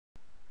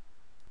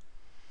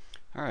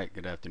Alright,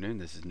 good afternoon.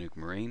 This is Nuke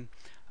Marine.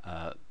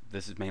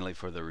 This is mainly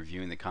for the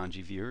reviewing the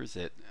kanji viewers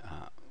that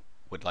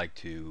would like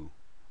to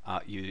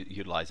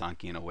utilize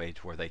Anki in a way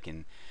to where they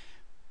can,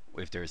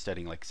 if they're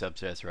studying like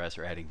subsets or S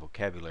or adding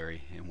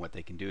vocabulary, and what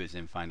they can do is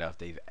then find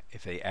out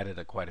if they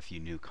added quite a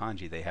few new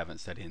kanji they haven't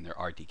studied in their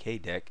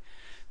RTK deck.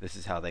 This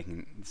is how they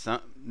can,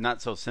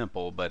 not so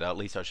simple, but at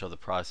least I'll show the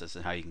process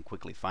and how you can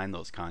quickly find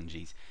those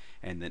kanjis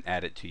and then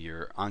add it to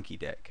your Anki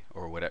deck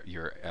or whatever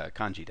your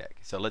kanji deck.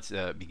 So let's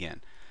begin.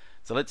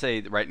 So let's say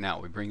right now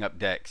we bring up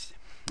decks.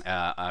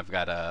 I've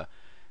got an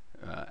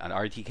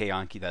RTK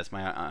Anki. That's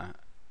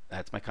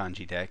my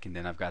kanji deck, and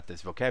then I've got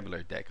this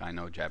vocabulary deck. I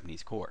know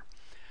Japanese core.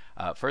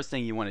 First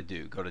thing you want to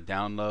do, go to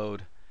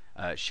download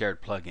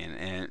shared plugin,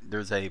 and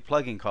there's a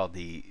plugin called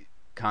the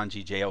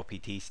Kanji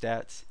JLPT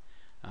Stats.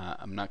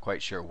 I'm not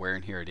quite sure where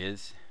in here it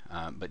is,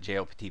 but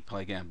JLPT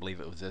plugin, I believe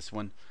it was this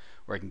one,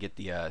 where I can get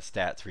the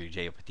stats for your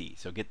JLPT.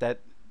 So get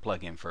that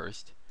plugin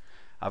first.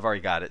 I've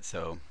already got it,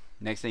 so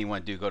next thing you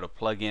want to do, go to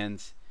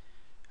plugins,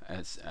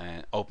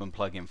 open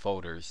plugin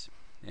folders,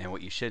 and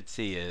what you should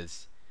see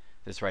is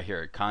this right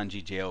here,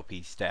 Kanji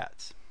JLP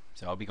Stats.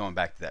 So I'll be going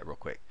back to that real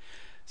quick.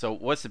 So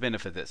what's the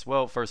benefit of this?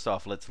 Well, first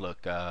off, let's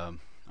look. I'll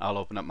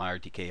open up my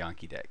RTK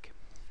Anki deck.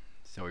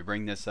 So we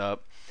bring this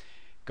up,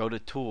 go to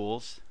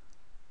Tools,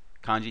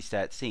 Kanji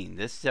Stats Scene.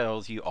 This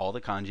tells you all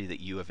the kanji that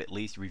you have at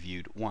least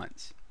reviewed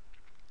once.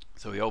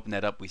 So we open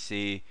that up, we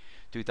see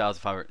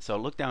 2,500. So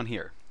look down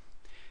here.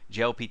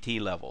 JLPT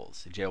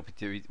levels,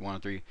 JLPT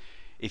 103.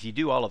 If you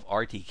do all of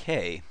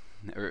RTK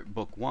or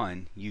book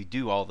 1, you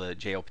do all the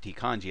JLPT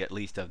kanji at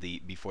least of the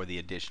before the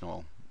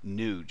additional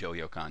new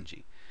Joyo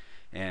kanji.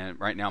 And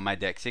right now my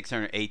deck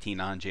 618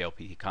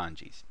 non-JLPT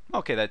kanjis.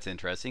 Okay, that's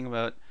interesting,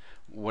 but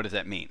what does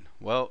that mean?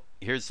 Well,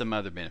 here's some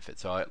other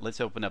benefits. So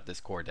let's open up this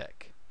core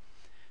deck.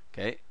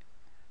 Okay,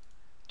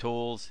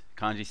 Tools,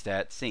 Kanji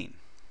Stats, Scene.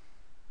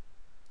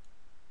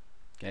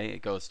 Okay,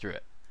 it goes through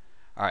it.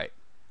 All right.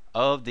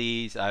 Of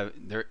these,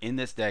 there in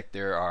this deck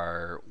there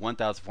are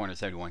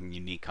 1,471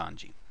 unique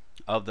kanji.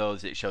 Of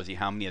those, it shows you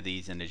how many of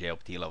these in the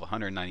JLPT level,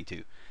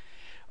 192.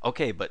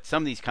 Okay, but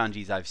some of these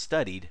kanjis I've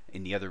studied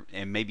in the other,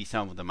 and maybe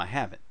some of them I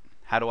haven't.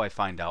 How do I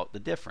find out the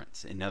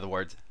difference? In other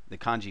words, the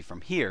kanji from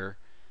here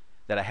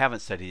that I haven't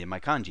studied in my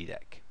kanji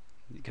deck,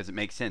 because it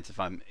makes sense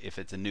if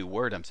it's a new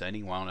word I'm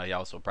studying. Why don't I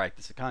also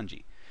practice a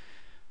kanji?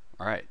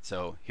 All right,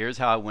 so here's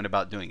how I went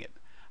about doing it.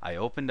 I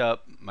opened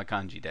up my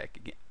kanji deck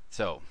again.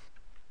 So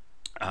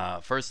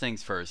first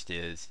things first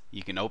is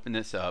you can open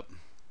this up,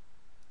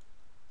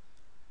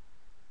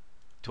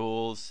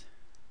 Tools,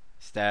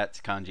 Stats,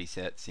 Kanji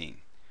Set, Scene.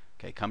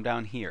 Okay, come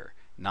down here,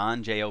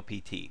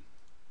 non-JLPT.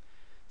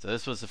 So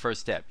this was the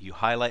first step. You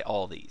highlight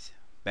all these,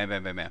 bam,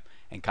 bam, bam, bam,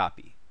 and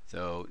copy.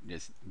 So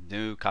just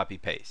do copy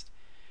paste.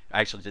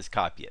 Actually, just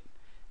copy it.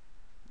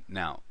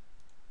 Now,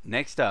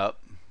 next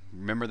up,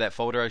 remember that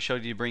folder I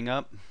showed you to bring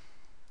up?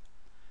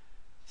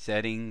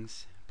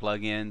 Settings,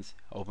 plugins,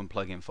 open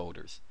plugin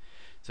folders.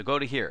 So go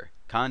to here,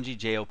 Kanji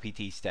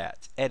JLPT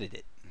Stats, edit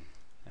it.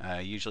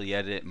 Usually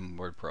edit it in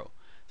Word Pro.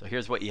 So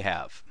here's what you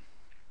have.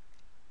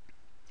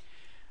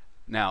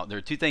 Now, there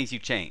are two things you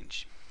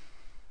change.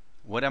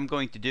 What I'm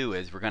going to do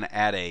is we're going to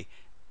add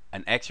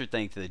an extra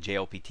thing to the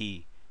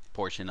JLPT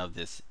portion of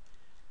this.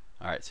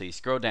 Alright, so you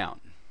scroll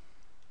down.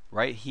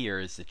 Right here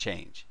is the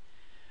change.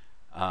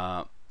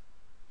 You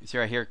see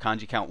right here,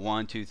 kanji count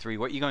 1, 2, 3.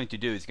 What you're going to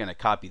do is going to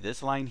copy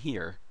this line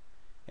here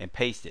and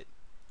paste it.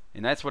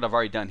 And that's what I've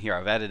already done here.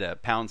 I've added a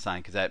pound sign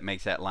because that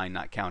makes that line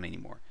not count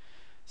anymore.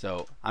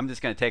 So I'm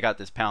just going to take out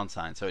this pound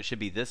sign. So it should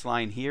be this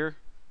line here.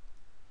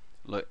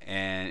 Look,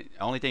 and the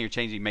only thing you're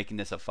changing is making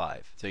this a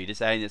 5. So you're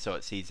just adding it so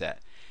it sees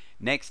that.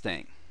 Next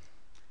thing.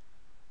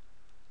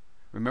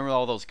 Remember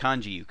all those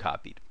kanji you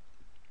copied.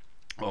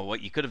 Well,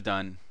 what you could have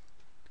done,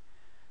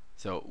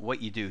 so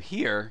what you do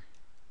here,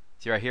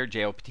 see right here,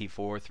 JLPT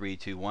 4, 3,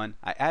 2, 1.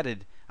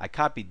 I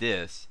copied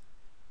this,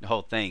 the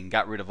whole thing,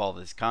 got rid of all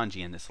this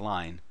kanji in this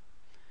line,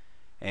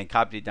 and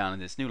copied it down in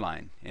this new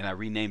line, and I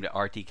renamed it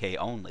RTK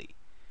only.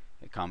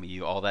 Comma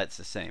U, all that's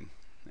the same.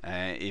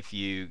 If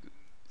you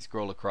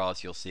scroll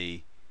across, you'll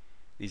see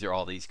these are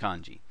all these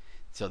kanji.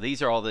 So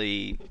these are all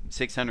the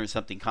 600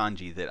 something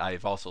kanji that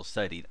I've also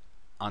studied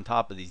on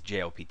top of these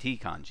JLPT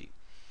kanji.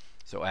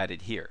 So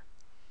added here.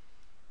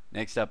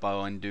 Next up, I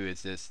want to do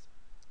is this.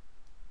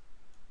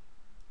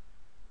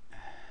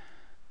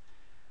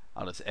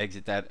 I'll just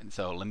exit that. And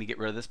so let me get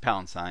rid of this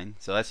pound sign.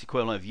 So that's the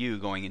equivalent of you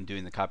going and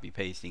doing the copy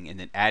pasting and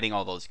then adding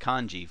all those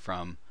kanji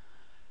from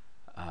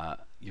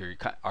your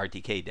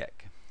RTK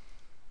deck.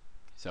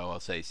 So I'll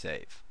say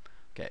save.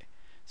 Okay.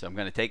 So I'm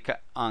going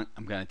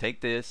to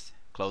take this,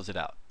 close it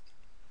out.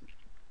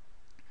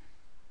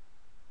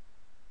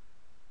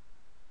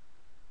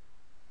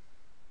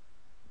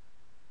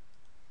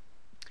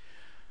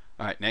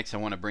 All right. Next, I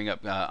want to bring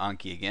up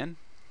Anki again.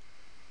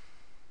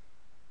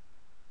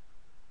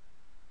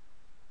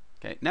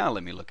 Okay, now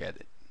let me look at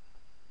it.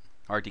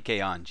 RTK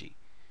Anji.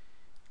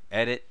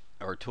 Edit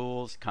or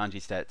Tools,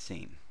 Kanji Stats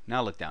Scene.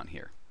 Now look down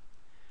here.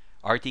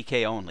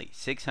 RTK only,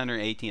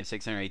 618 of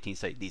 618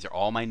 studied. These are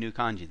all my new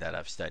kanji that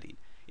I've studied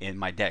in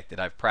my deck that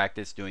I've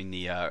practiced doing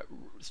the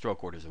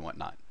stroke orders and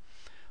whatnot.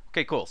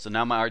 Okay, cool. So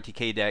now my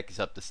RTK deck is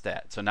up to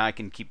stat. So now I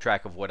can keep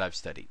track of what I've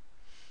studied.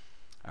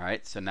 All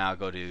right, so now I'll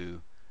go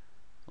to,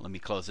 let me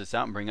close this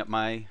out and bring up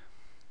my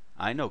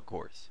iNote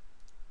course.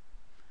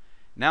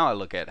 Now I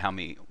look at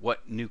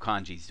what new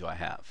kanjis do I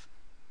have.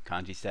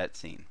 Kanji Stats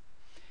seen.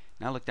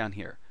 Now look down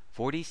here,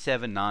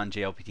 47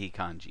 non-JLPT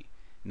kanji.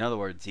 In other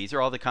words, these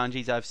are all the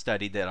kanjis I've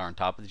studied that are on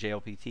top of the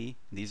JLPT.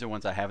 These are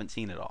ones I haven't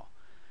seen at all.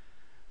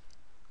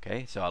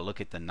 Okay, so I'll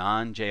look at the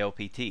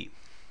non-JLPT.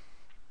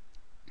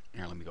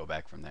 Here, let me go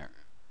back from there.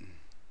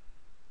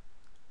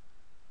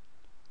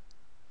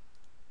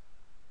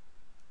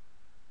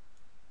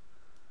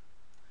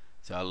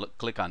 So I'll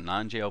click on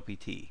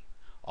non-JLPT.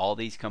 All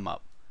these come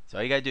up. So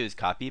all you gotta do is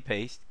copy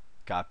paste,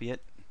 copy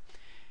it,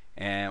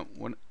 and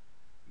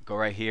go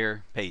right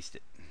here, paste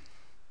it.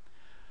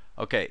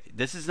 Okay,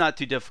 this is not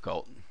too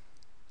difficult.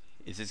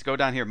 Is just go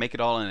down here, make it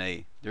all in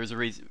a, there's a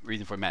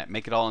reason for that.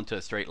 Make it all into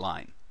a straight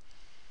line.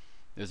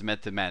 There's a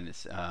method to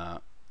madness.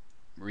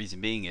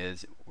 Reason being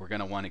is we're going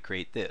to want to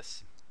create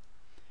this.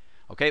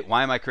 Okay,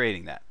 why am I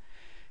creating that?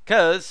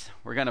 Because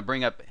we're going to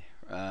bring up,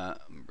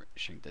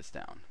 shrink this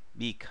down.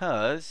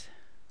 Because,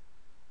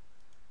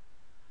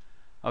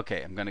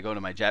 okay, I'm going to go to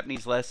my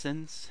Japanese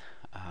lessons,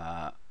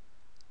 kanji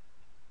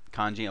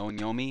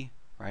onyomi.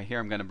 Right here,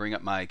 I'm going to bring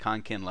up my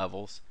kanken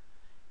levels.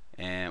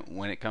 And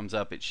when it comes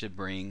up, it should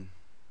bring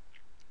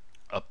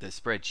up this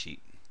spreadsheet.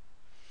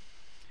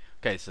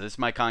 Okay, so this is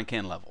my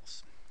kanken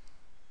levels.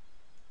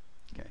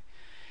 Okay.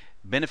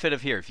 Benefit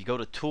of here, if you go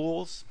to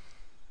Tools,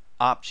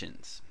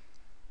 Options.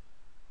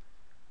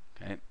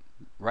 Okay.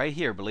 Right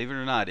here, believe it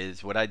or not,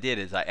 is what I did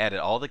is I added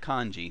all the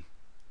kanji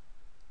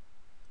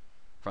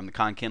from the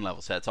kanken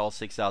level. So that's all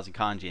 6,000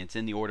 kanji. And it's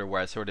in the order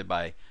where I sorted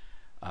by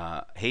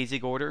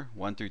Hazig order,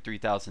 1 through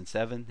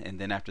 3007, and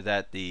then after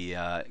that the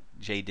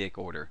JDick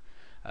order,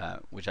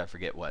 which I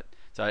forget what.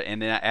 So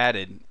and then I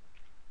added,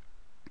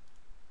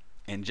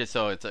 and just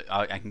so it's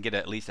I can get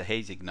at least a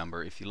Hazig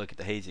number. If you look at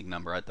the Hazig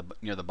number at the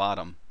near the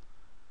bottom.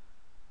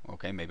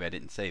 Okay, maybe I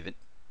didn't save it.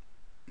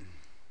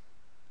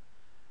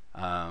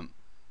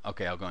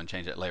 Okay, I'll go and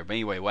change that later. But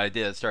anyway, what I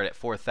did is start at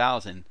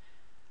 4,000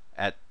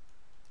 at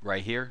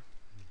right here.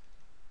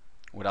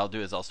 What I'll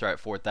do is I'll start at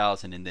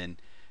 4,000 and then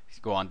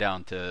go on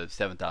down to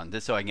 7,000.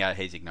 This so I can get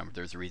a Hazig number.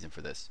 There's a reason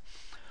for this.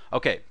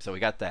 Okay, so we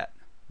got that.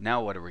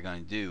 Now what are we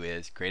going to do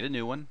is create a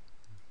new one.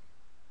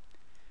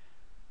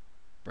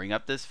 Bring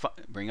up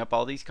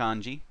all these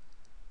kanji.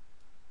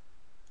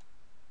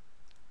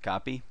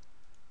 Copy.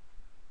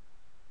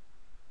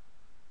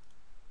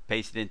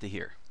 Paste it into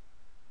here.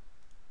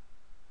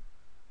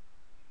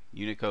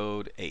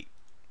 Unicode 8.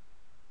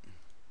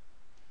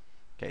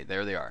 Okay,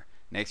 there they are.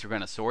 Next we're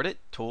going to sort it.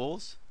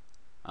 Tools.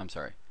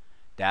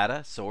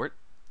 Data, sort.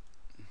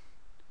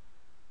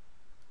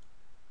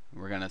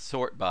 We're going to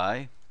sort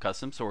by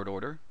custom sort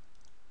order.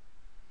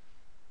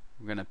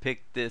 We're going to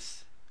pick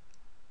this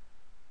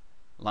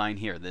line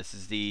here. This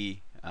is the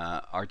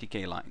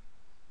RTK line.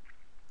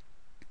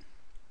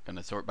 Going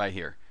to sort by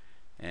here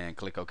and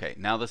click OK.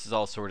 Now this is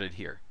all sorted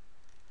here.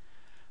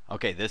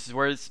 Okay, this is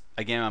where it's,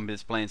 again, I'm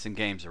just playing some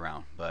games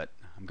around, but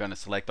I'm going to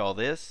select all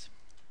this,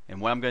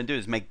 and what I'm going to do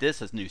is make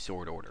this a new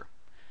sort order.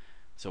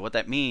 So what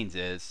that means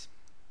is,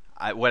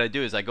 what I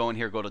do is I go in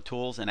here, go to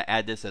Tools, and I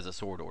add this as a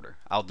sort order.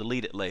 I'll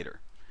delete it later.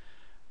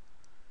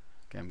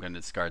 Okay, I'm going to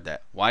discard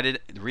that. The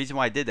reason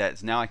why I did that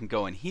is now I can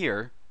go in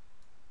here,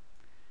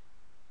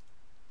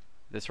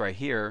 this right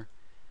here,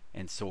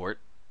 and sort.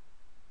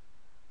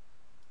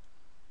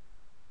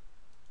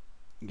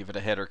 Give it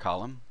a header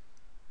column.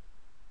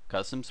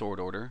 Custom sort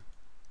order.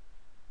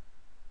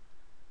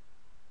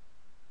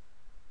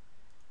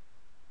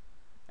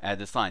 Add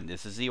this line.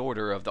 This is the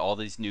order of all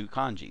these new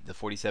kanji, the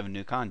 47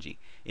 new kanji,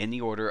 in the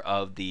order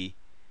of the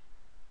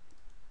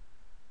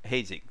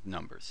Hazig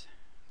numbers.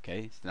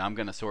 Okay, so now I'm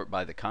going to sort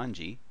by the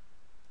kanji.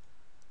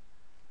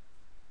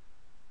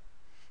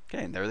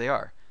 Okay, and there they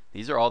are.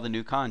 These are all the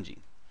new kanji.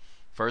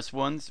 First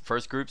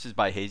groups is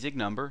by Hazig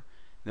number.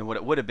 Then what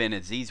it would have been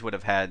is these would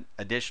have had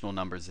additional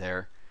numbers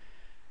there.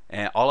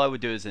 And all I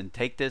would do is then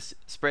take this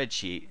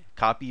spreadsheet,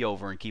 copy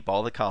over, and keep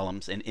all the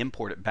columns and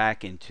import it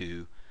back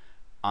into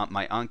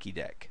my Anki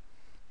deck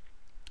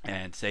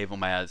and save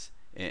them as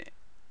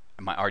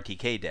my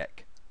RTK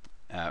deck,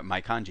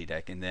 my kanji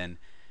deck, and then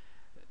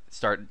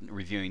start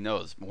reviewing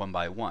those one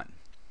by one.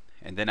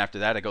 And then after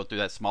that I go through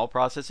that small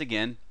process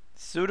again.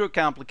 Pseudo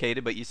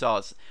complicated, but you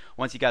saw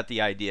once you got the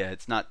idea,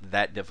 it's not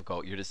that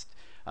difficult. You're just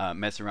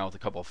messing around with a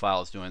couple of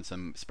files doing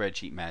some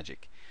spreadsheet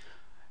magic.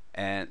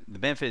 And the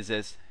benefit is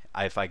this: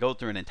 if I go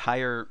through an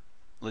entire,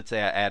 let's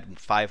say I add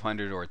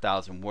 500 or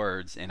 1,000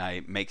 words and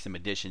I make some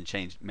addition,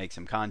 make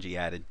some kanji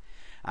added,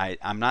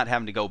 I'm not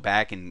having to go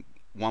back and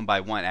one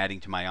by one adding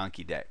to my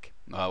Anki deck.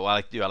 What I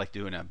like to do, I like to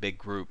do in a big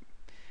group,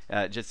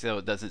 just so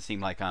it doesn't seem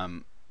like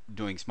I'm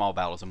doing small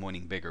battles, I'm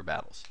winning bigger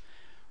battles.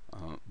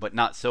 But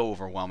not so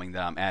overwhelming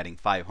that I'm adding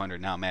 500.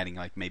 Now I'm adding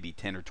like maybe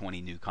 10 or 20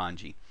 new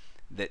kanji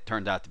that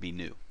turned out to be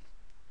new.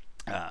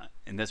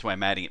 And this way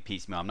I'm adding it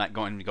piecemeal. I'm not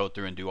going to go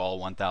through and do all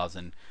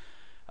 1,000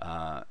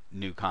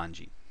 new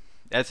kanji.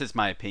 That's just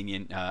my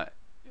opinion.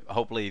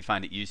 Hopefully you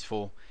find it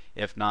useful.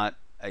 If not,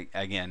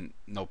 again,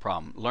 no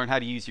problem. Learn how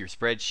to use your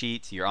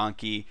spreadsheets, your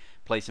Anki,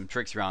 play some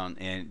tricks around,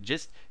 and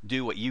just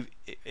do what you.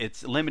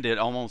 It's limited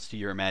almost to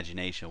your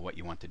imagination of what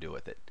you want to do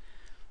with it.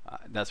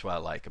 That's what I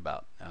like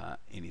about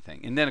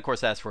anything. And then, of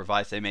course, ask for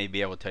advice. They may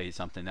be able to tell you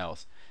something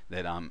else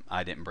that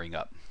I didn't bring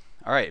up.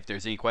 All right. If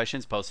there's any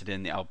questions, post it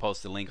in. I'll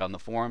post the link on the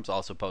forums.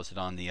 Also post it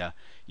on the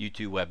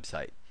YouTube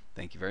website.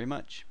 Thank you very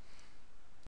much.